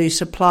about,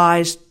 Luce,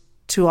 applies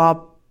to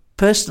our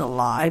personal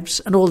lives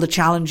and all the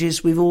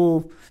challenges we've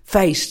all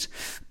faced.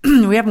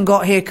 We haven't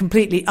got here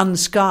completely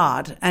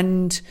unscarred.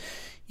 And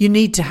you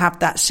need to have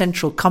that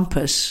central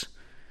compass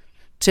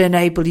to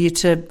enable you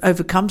to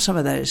overcome some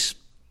of those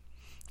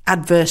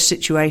adverse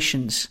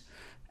situations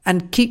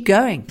and keep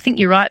going. I think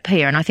you're right,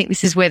 Pia, and I think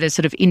this is where the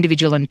sort of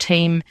individual and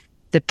team,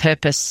 the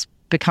purpose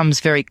becomes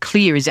very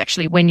clear, is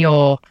actually when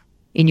you're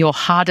in your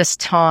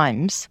hardest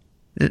times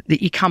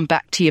that you come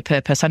back to your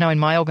purpose. I know in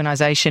my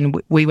organisation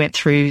we went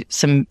through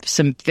some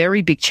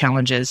very big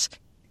challenges,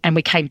 and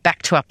we came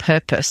back to our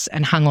purpose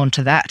and hung on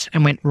to that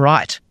and went,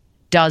 right,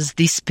 does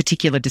this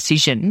particular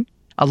decision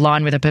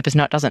align with our purpose?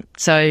 No, it doesn't.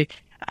 So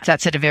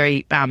that's at a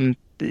very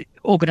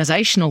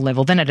organisational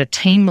level. Then at a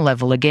team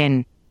level,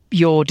 again,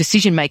 your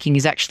decision-making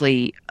is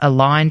actually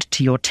aligned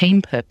to your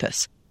team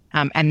purpose.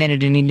 And then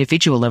at an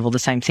individual level, the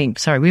same thing.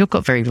 Sorry, we all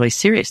got very, very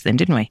serious then,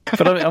 didn't we?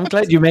 But I'm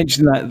glad you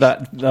mentioned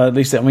that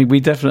Lisa. I mean, we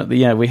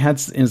definitely, we had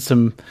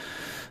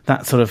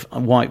that sort of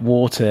white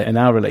water in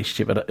our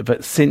relationship.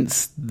 But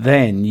since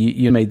then,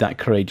 you made that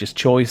courageous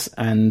choice.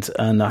 And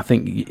I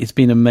think it's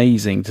been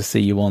amazing to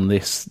see you on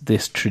this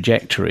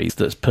trajectory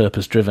that's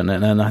purpose-driven.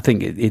 And I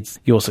think it's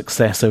your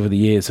success over the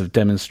years have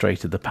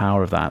demonstrated the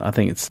power of that. I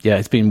think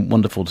it's been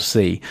wonderful to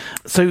see.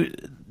 So,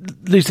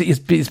 Lucy,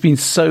 it's been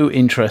so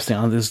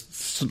interesting.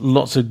 There's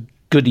lots of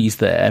goodies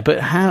there, but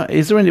how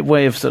is there any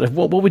way of sort of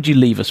what would you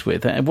leave us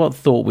with? What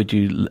thought would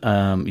you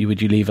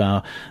leave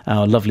our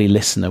lovely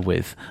listener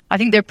with? I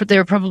think there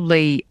are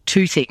probably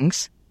two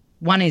things.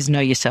 One is know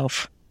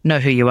yourself, know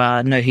who you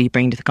are, know who you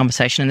bring to the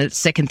conversation, and the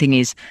second thing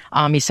is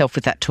arm yourself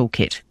with that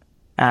toolkit.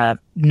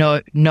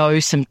 Know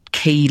some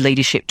key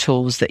leadership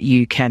tools that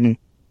you can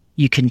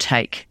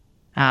take.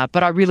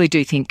 But I really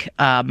do think.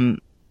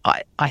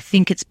 I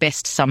think it's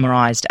best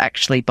summarised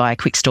actually by a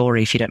quick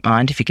story, if you don't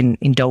mind, if I can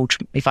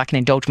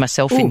indulge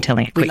myself in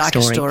telling a quick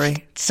story. A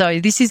story. So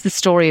this is the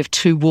story of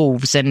two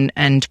wolves,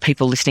 and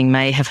people listening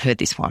may have heard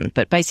this one,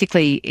 but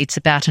basically it's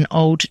about an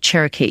old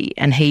Cherokee,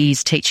 and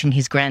he's teaching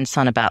his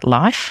grandson about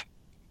life,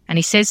 and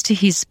he says to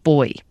his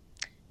boy,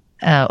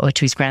 or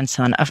to his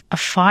grandson, a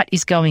fight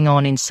is going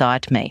on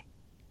inside me.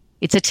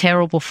 It's a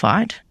terrible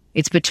fight.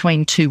 It's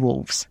between two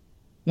wolves.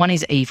 One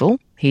is evil,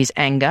 he is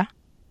anger,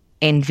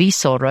 envy,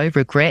 sorrow,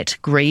 regret,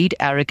 greed,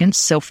 arrogance,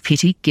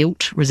 self-pity,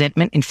 guilt,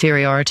 resentment,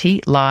 inferiority,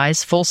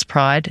 lies, false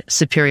pride,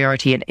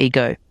 superiority, and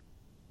ego.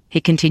 He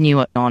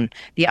continues on.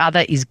 The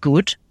other is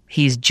good.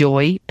 He is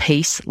joy,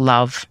 peace,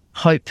 love,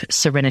 hope,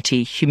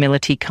 serenity,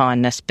 humility,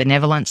 kindness,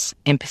 benevolence,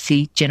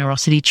 empathy,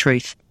 generosity,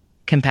 truth,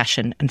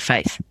 compassion, and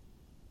faith.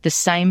 The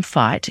same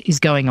fight is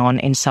going on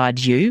inside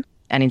you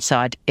and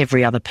inside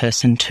every other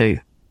person too.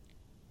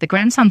 The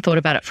grandson thought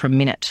about it for a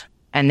minute,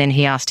 and then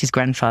he asked his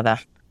grandfather,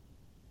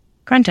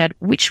 "Granddad,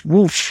 which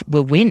wolf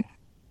will win?"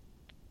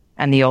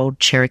 And the old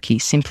Cherokee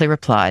simply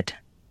replied,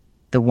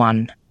 "The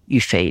one you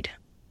feed."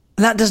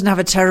 That doesn't have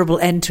a terrible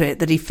end to it,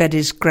 that he fed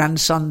his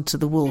grandson to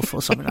the wolf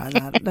or something like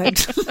that. No.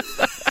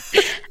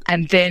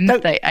 And then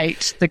they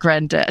ate the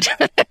granddad.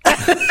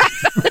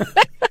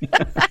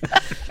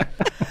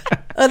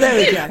 Oh, there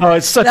we go. Oh,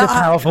 it's such a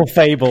powerful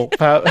fable.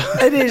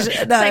 It is.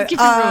 No, Thank you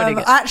for ruining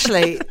it.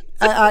 Actually,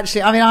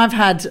 I mean, I've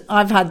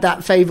had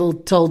that fable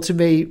told to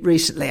me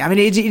recently. I mean,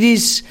 it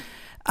is.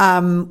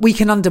 We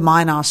can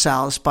undermine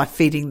ourselves by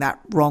feeding that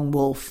wrong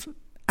wolf,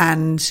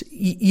 and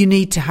you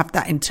need to have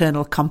that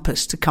internal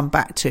compass to come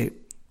back to.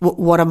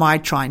 What am I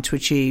trying to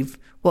achieve?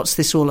 What's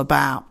this all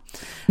about?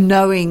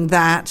 Knowing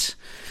that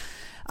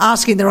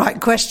asking the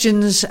right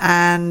questions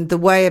and the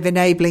way of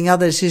enabling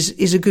others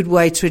is a good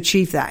way to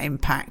achieve that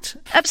impact.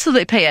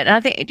 Absolutely, Pia. And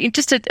I think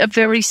just a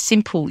very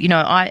simple,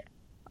 I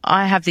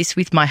have this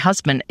with my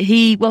husband.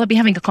 I'll be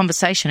having a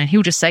conversation and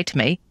he'll just say to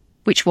me,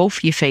 which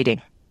wolf are you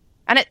feeding?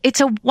 And it's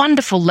a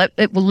wonderful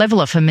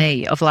leveler for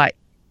me of like,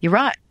 you're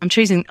right, I'm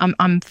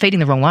feeding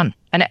the wrong one.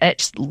 And it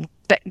just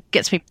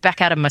gets me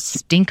back out of my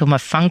stink or my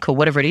funk or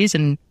whatever it is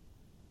and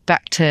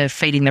back to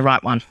feeding the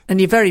right one. And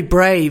you're very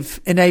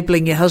brave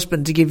enabling your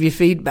husband to give you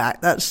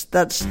feedback. That's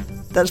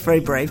very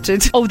brave too.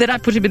 Oh, then I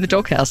put him in the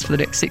doghouse for the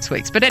next 6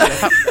 weeks. But anyway.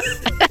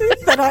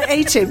 Then I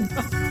ate him.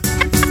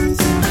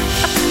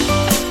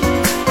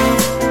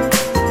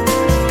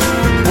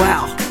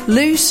 Wow.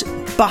 Luce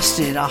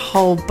busted a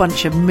whole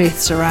bunch of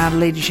myths around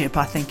leadership,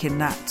 I think, in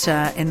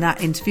that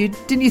interview.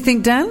 Didn't you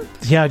think, Dan?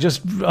 Yeah,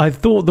 I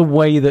thought the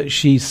way that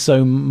she's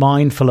so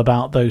mindful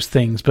about those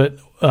things, but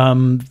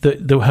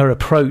her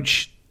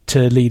approach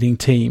to leading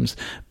teams,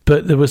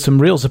 but there were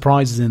some real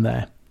surprises in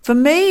there. For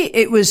me,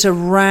 it was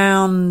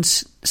around,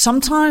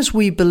 sometimes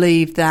we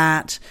believe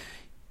that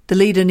the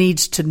leader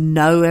needs to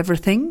know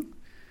everything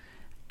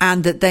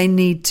and that they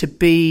need to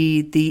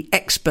be the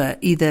expert,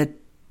 either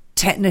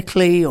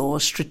technically or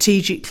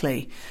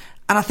strategically.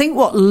 And I think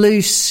what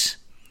Luce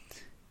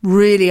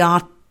really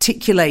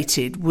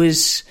articulated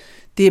was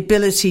the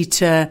ability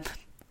to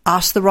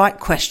ask the right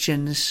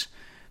questions,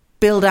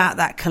 build out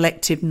that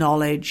collective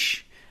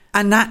knowledge.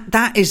 And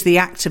that is the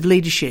act of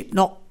leadership,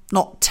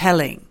 not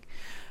telling.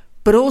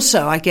 But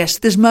also, I guess,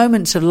 there's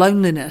moments of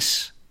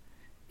loneliness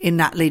in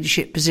that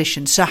leadership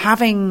position. So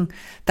having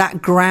that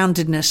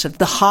groundedness of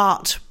the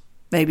heart,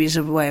 maybe is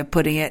a way of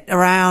putting it,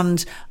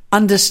 around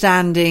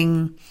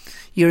understanding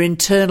your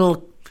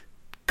internal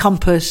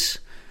compass.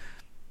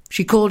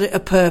 She called it a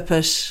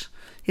purpose.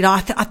 I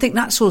think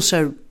that's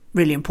also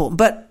really important.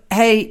 But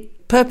hey,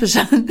 purpose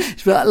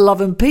is about love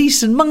and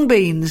peace and mung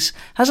beans.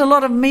 Has a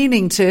lot of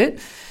meaning to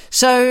it.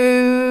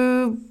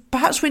 So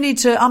perhaps we need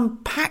to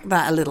unpack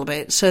that a little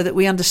bit so that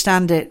we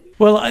understand it.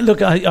 Well, look,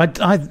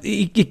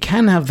 it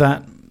can have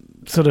that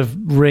sort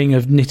of ring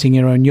of knitting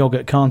your own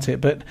yogurt, can't it?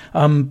 But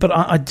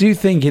I do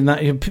think in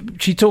that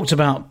she talked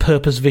about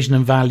purpose, vision,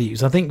 and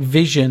values. I think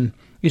vision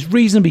is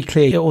reasonably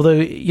clear.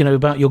 Although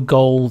about your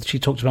goal, she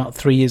talked about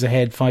 3 years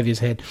ahead, 5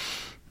 years ahead.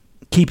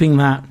 Keeping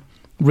that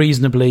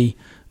reasonably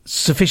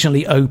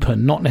sufficiently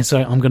open, not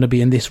necessarily I'm going to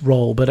be in this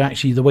role, but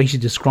actually the way she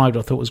described it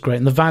I thought was great.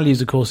 And the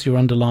values, of course, you're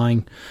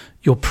underlying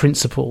your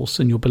principles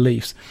and your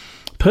beliefs.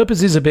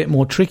 Purpose is a bit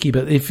more tricky,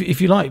 but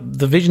if you like,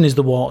 the vision is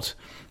the what,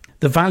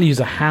 the values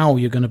are how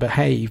you're going to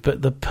behave,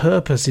 but the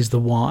purpose is the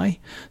why.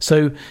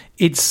 So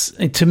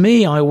to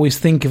me, I always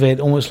think of it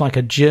almost like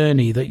a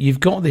journey, that you've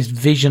got this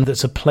vision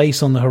that's a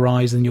place on the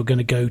horizon you're going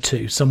to go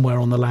to, somewhere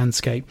on the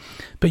landscape.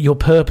 But your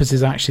purpose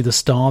is actually the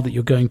star that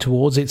you're going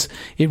towards. It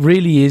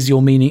really is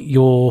your meaning,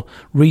 your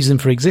reason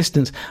for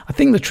existence. I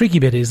think the tricky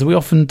bit is that we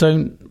often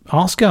don't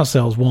ask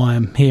ourselves why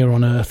I'm here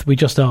on earth. We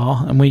just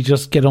are, and we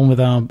just get on with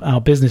our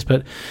business.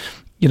 But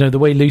the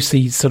way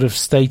Lucy sort of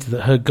stated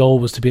that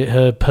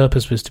her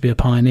purpose was to be a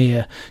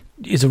pioneer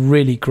is a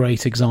really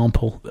great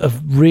example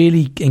of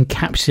really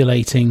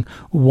encapsulating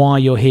why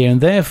you're here, and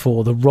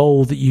therefore the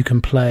role that you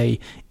can play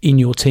in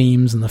your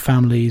teams and the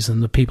families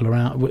and the people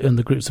around and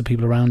the groups of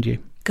people around you.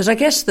 Because I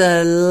guess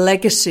the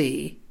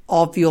legacy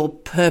of your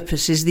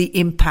purpose is the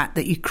impact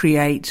that you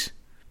create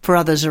for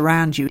others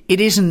around you.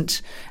 It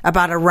isn't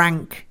about a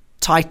rank,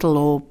 title,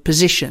 or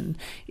position.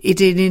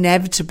 It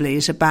inevitably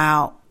is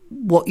about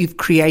what you've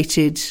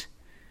created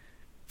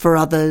for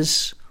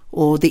others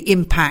or the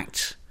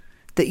impact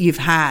that you've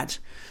had.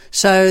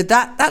 So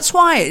that's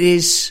why it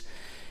is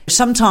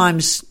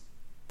sometimes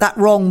that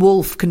wrong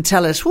wolf can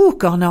tell us, oh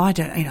God, no, I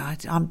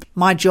don't,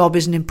 my job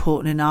isn't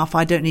important enough.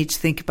 I don't need to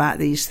think about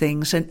these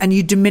things. And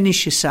you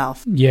diminish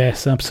yourself.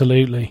 Yes,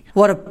 absolutely.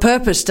 What a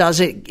purpose does,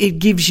 it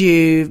gives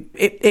you,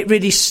 it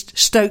really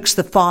stokes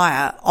the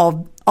fire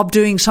of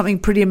doing something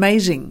pretty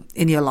amazing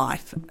in your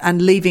life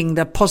and leaving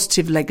the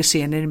positive legacy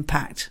and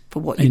impact for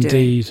what you do.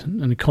 Indeed,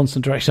 and a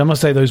constant direction. I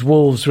must say those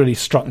wolves really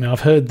struck me.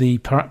 I've heard the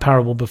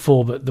parable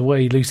before, but the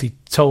way Lucy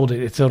told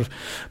it, it sort of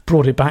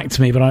brought it back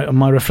to me. But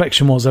my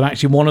reflection was that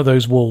actually one of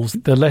those wolves,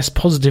 the less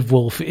positive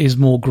wolf, is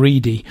more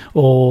greedy,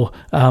 or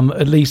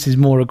at least is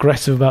more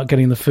aggressive about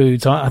getting the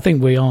food. So I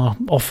think we are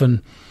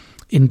often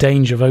in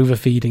danger of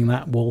overfeeding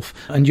that wolf.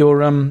 And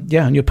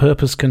your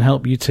purpose can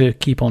help you to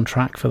keep on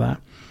track for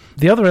that.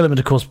 The other element,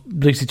 of course,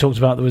 Lucy talked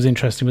about that was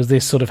interesting was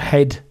this sort of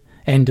head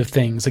end of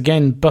things.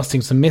 Again,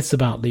 busting some myths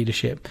about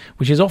leadership,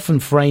 which is often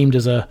framed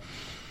as a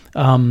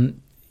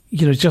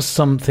just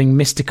something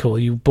mystical.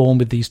 You're born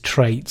with these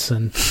traits,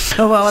 and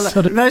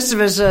most of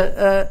us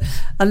are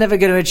never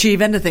going to achieve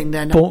anything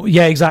then.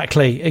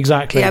 Exactly.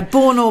 Yeah,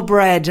 born or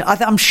bred.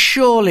 I'm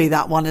surely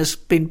that one has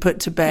been put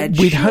to bed.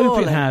 We'd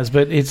hope it has,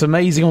 but it's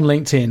amazing on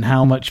LinkedIn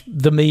how much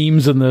the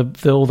memes and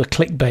all the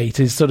clickbait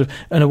is sort of,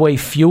 in a way,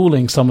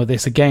 fueling some of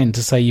this again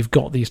to say you've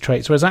got these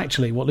traits. Whereas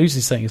actually what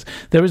Lucy's saying is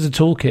there is a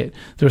toolkit.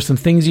 There are some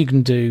things you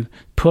can do,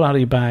 pull out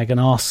of your bag and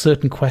ask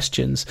certain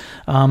questions,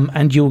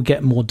 and you'll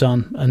get more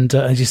done. And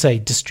as you say,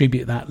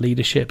 distribute that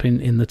leadership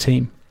in the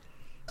team.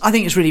 I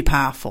think it's really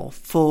powerful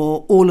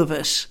for all of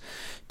us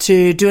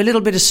to do a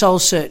little bit of soul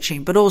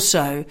searching, but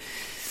also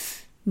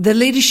the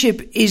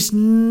leadership is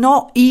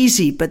not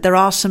easy, but there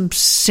are some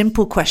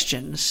simple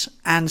questions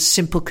and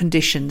simple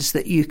conditions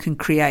that you can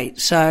create.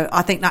 So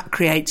I think that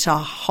creates a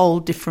whole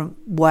different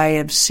way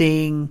of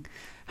seeing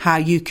how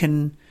you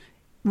can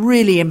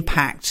really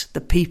impact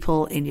the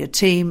people in your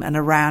team and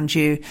around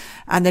you.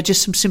 And they're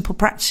just some simple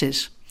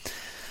practices.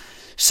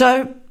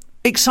 So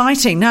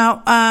exciting.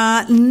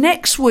 Now,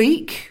 next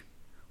week,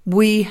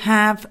 we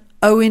have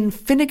Owen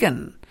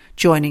Finnegan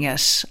joining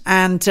us.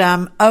 And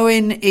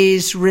Owen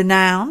is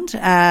renowned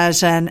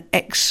as an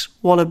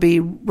ex-Wallaby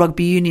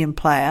Rugby Union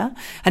player.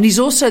 And he's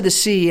also the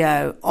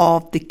CEO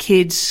of the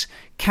Kids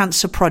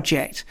Cancer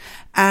Project.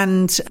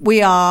 And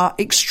we are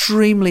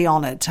extremely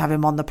honoured to have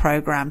him on the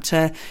programme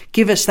to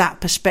give us that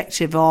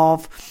perspective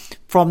of,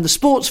 from the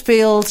sports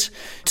field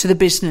to the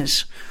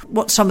business,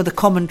 what some of the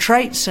common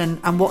traits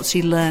and what's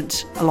he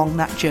learnt along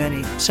that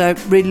journey. So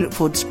really look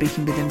forward to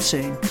speaking with him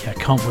soon. Yeah,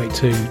 can't wait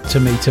to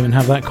meet him and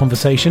have that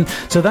conversation.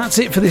 So that's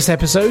it for this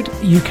episode.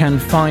 You can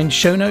find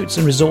show notes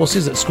and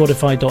resources at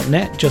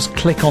squadify.net. Just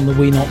click on the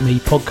We Not Me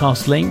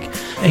podcast link.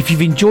 If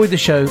you've enjoyed the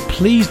show,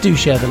 please do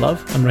share the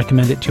love and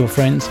recommend it to your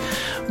friends.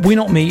 We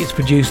Not Me is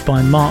produced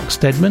by Mark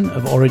Stedman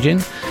of Origin.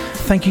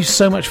 Thank you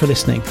so much for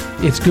listening.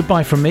 It's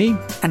goodbye from me.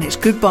 And it's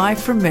goodbye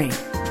from me.